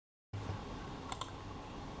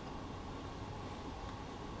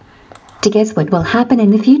to guess what will happen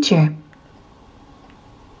in the future.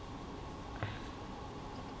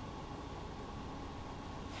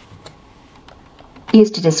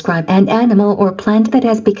 Used to describe an animal or plant that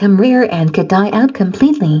has become rare and could die out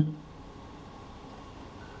completely.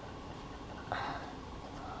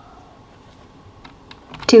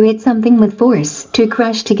 To hit something with force, to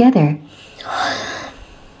crush together.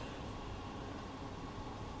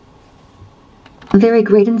 Very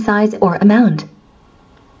great in size or amount.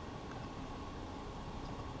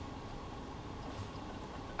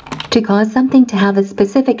 To cause something to have a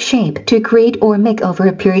specific shape, to create or make over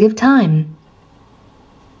a period of time.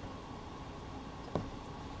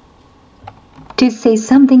 To say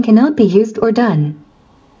something cannot be used or done.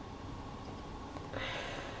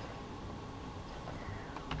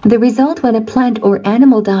 The result when a plant or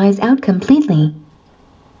animal dies out completely.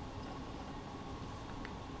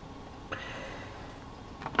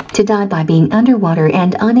 To die by being underwater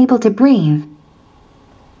and unable to breathe.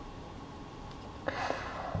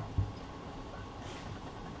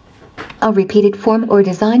 A repeated form or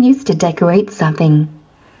design used to decorate something.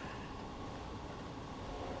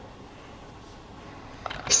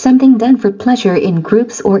 Something done for pleasure in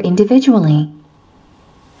groups or individually.